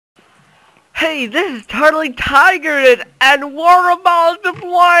Hey, this is Turtling Tiger and we're about to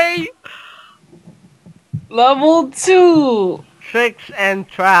play Level 2! Tricks and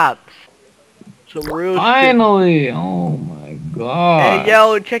Traps. Some real shit. Finally! Oh my god. Hey,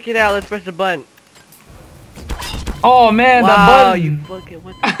 yo, check it out. Let's press the button. Oh man, that Wow, button! you fucking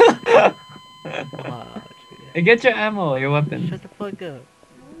what the wow, Hey, get your ammo, your weapon. shut the fuck up.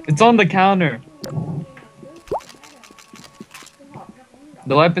 It's on the counter.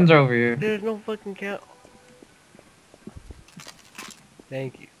 The weapons are over here. There's no fucking count.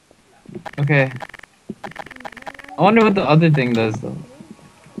 Thank you. Okay. I wonder what the other thing does though.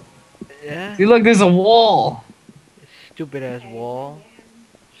 Yeah? See, look, there's a wall. Stupid ass wall.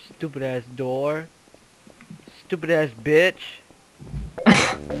 Stupid ass door. Stupid ass bitch.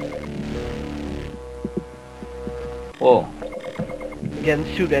 Whoa. Getting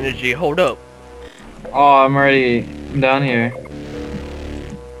suit energy. Hold up. Oh, I'm down here.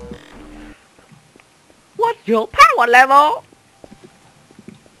 What's your power level?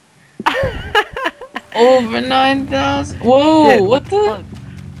 Over 9,000. Whoa, Shit, what the?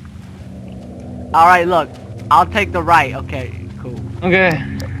 Alright, look. I'll take the right. Okay, cool. Okay.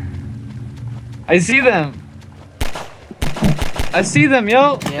 I see them. I see them,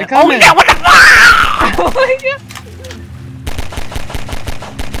 yo. Yeah. They're coming. Oh yeah, what the fuck? Oh my god.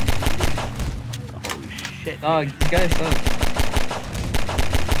 Oh shit. Dog, you guys suck.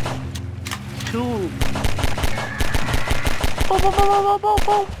 Two. Boom, boom, boom, boom, boom,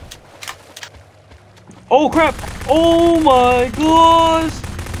 boom. Oh crap! Oh my gosh!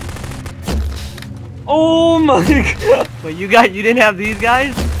 Oh my god! Wait, you didn't have these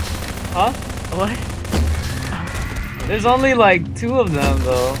guys? Huh? What? There's only like 2 of them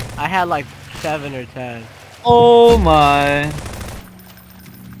though. I had like 7 or 10. Oh my! I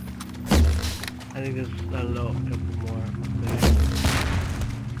think there's a little couple more.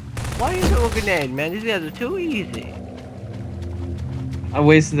 Why are you doing a grenade, man? These guys are too easy. I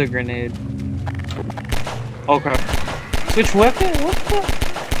wasted a grenade. Oh crap! Switch weapon? What the?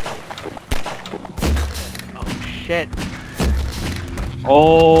 Oh shit.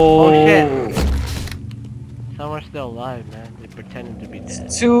 Oh! Oh shit. Someone's still alive, man. They're pretending to be dead.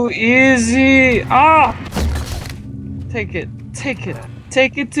 Too easy! Ah! Take it, take it,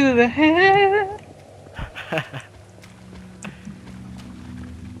 take it to the head!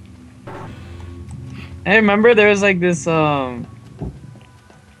 Hey, remember there was like this,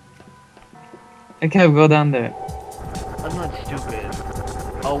 I can't go down there. I'm not stupid.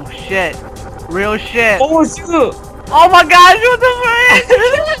 Oh shit. Real shit. Oh, shoot! Oh my gosh, what the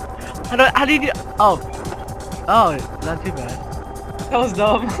fuck? How do you do? Oh. Oh, not too bad. That was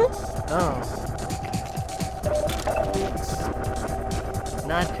dumb. Oh.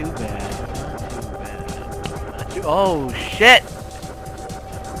 Not too bad. Not too bad. Not too oh shit.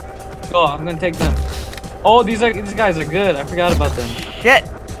 Oh, I'm gonna take them. Oh, these guys are good. I forgot about them. Shit.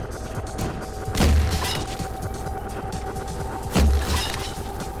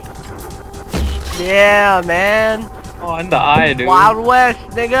 Yeah, man. Oh, in the eye, dude. Wild West,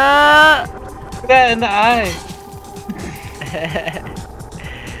 nigga. Look at that in the eye.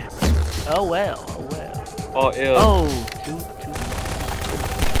 Oh well. Oh well. Oh, ew. Oh, two.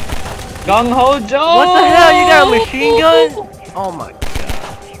 Gung Ho Joe! What the hell? You got a machine gun? Oh my gosh.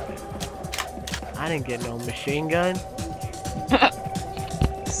 I didn't get no machine gun.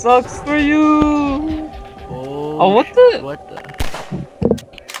 Sucks for you. Oh, what the? What the?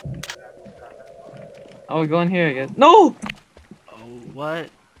 Oh, we go in here, I guess. No! Oh, what?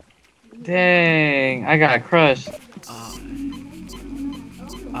 Dang, I got crushed.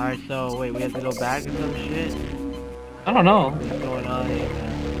 Alright, so wait, we have to go back or some shit? I don't know. What's going on here,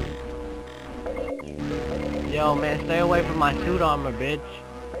 man? Yo, man, stay away from my suit armor, bitch.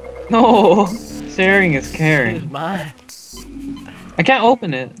 No! Sharing is This caring. is mine. I can't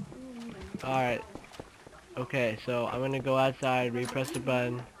open it. Alright. Okay, so I'm gonna go outside, repress the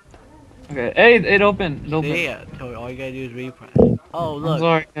button. Okay, hey, it opened. It opened. See ya. So all you gotta do is repress. Oh, I'm look.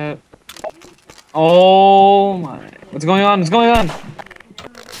 sorry, cat. Oh my. What's going on? What's going on?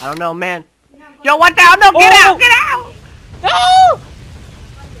 I don't know, man. Yo, what the hell? No, get out! Get out! No!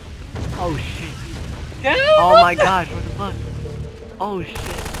 Oh, shit. Get out! Oh my gosh, what the fuck? Oh, shit.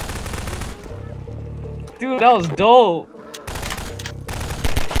 Dude, that was dope.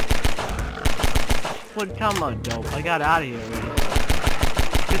 What are you talking about, dope? I got out of here already.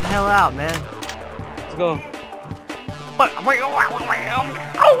 Get the hell out, man. Let's go. What? Oh my god!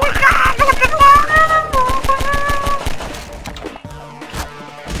 What the fuck?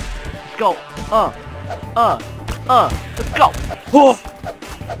 Let's go. Let's go. Oh.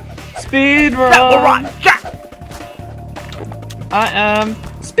 Speed run. That will run. Jack. I am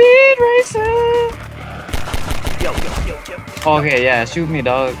Speed racer. Yo, yo, yo, yo. Okay, yeah, shoot me,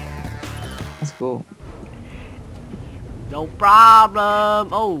 dog. That's cool. No problem.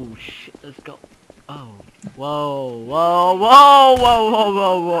 Oh shit, let's go. Oh, whoa, whoa, whoa, whoa, whoa,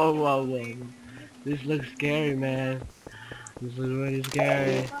 whoa, whoa, whoa, whoa. This looks scary, man. This looks really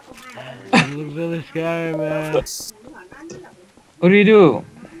scary. This looks really scary, man. What do you do?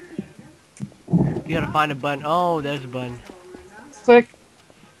 You gotta find a button. Oh, there's a button. Click.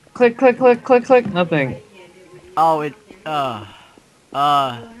 Click, click, click, click, click. Nothing. Oh, it, let's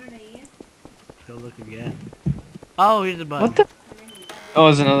go look again. Oh, here's a button. What the? Oh,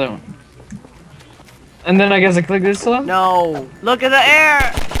 there's another one. And then I guess I click this one? No! Look at the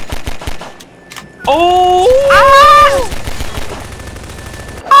air! Oh! Ah!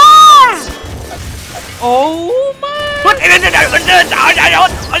 Ah! Oh my! What?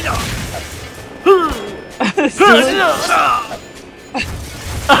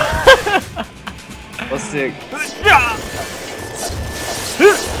 What's sick?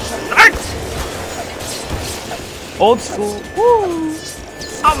 Old school. Woo!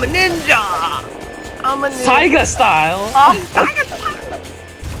 I'm a ninja! I'm a ninja! Tiger style! Tiger style!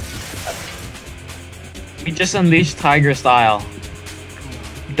 We just unleashed Tiger style.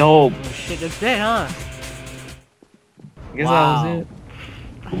 Dope. Oh shit, that's it, huh? I guess Wow. that was it.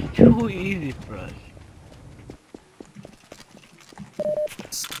 That's too easy for us.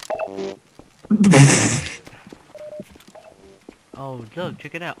 Oh, look,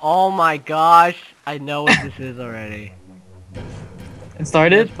 check it out. Oh my gosh, I know what this is already. It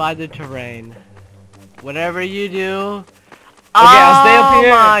started? Just by the terrain. Whatever you do. I'll stay up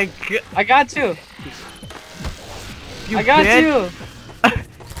here. Oh my god. I got you! You I got bitch. you!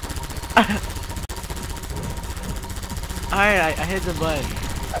 Alright, I hit the button.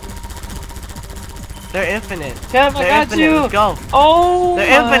 They're infinite. Kev, I They're got infinite. you! Let's go. Oh!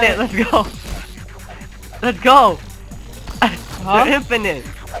 They're my- infinite. Let's go. Let's go. Huh? They're infinite.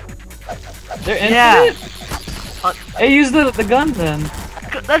 They're infinite? Yeah. Hey, use the gun then.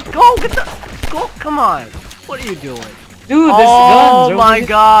 Let's go. Get the. Go. Come on. What are you doing? Dude, there's Oh guns. my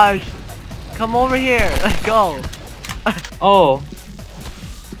gosh. Come over here. Let's go. Oh.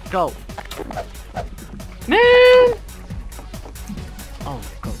 Go. Man! Oh,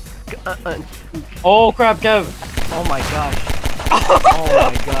 go. Oh crap, Kev. Oh my gosh.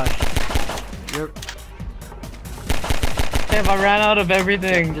 Oh my gosh. You're. Kev, I ran out of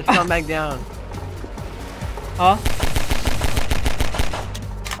everything. Just come back down. Huh?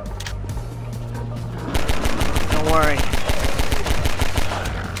 Don't worry.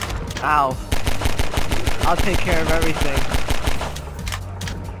 Ow. I'll take care of everything.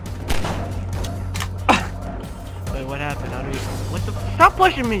 Wait, what happened? How do we... What the... Stop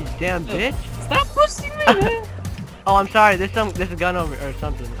pushing me, damn bitch! Stop pushing me, man. Oh, I'm sorry. There's a gun over or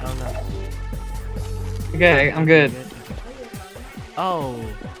something. I don't know. Okay, I'm good. Oh.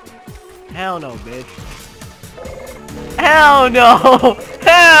 Hell no, bitch. Hell no!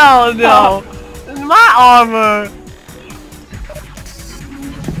 Hell no! My armor!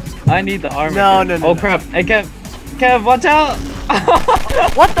 I need the armor. No, dude. no, no, Oh no. crap. Hey, Kev. Kev, watch out!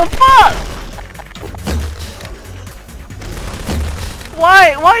 What the fuck?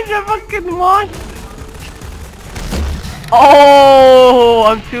 Why? Why'd you fucking want? Oh,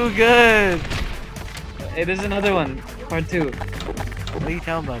 I'm too good. Hey, there's another one. Part 2. What are you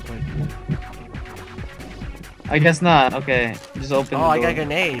talking about, bud? I guess not. Okay. Just open Oh, the I door. got a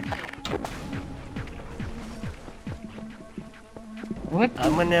grenade. What?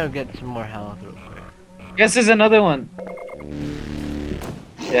 I'm gonna get some more health real quick. Guess there's another one.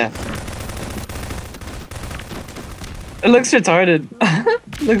 Yeah. It looks retarded.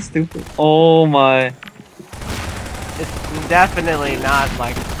 It looks stupid. Oh my. It's definitely not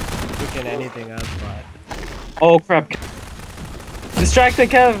like freaking anything else, but Oh crap. Distracted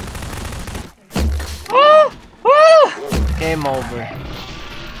Kev. Ah! Ah! game over.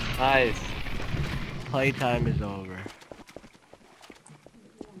 Nice. Playtime is over.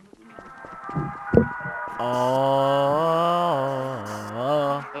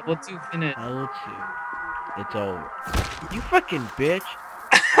 Oh, Level 2 finished. Level 2. It's over. You freaking bitch.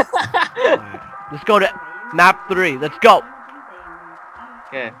 Alright, let's go to map 3. Let's go.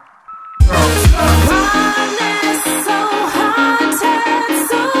 Okay.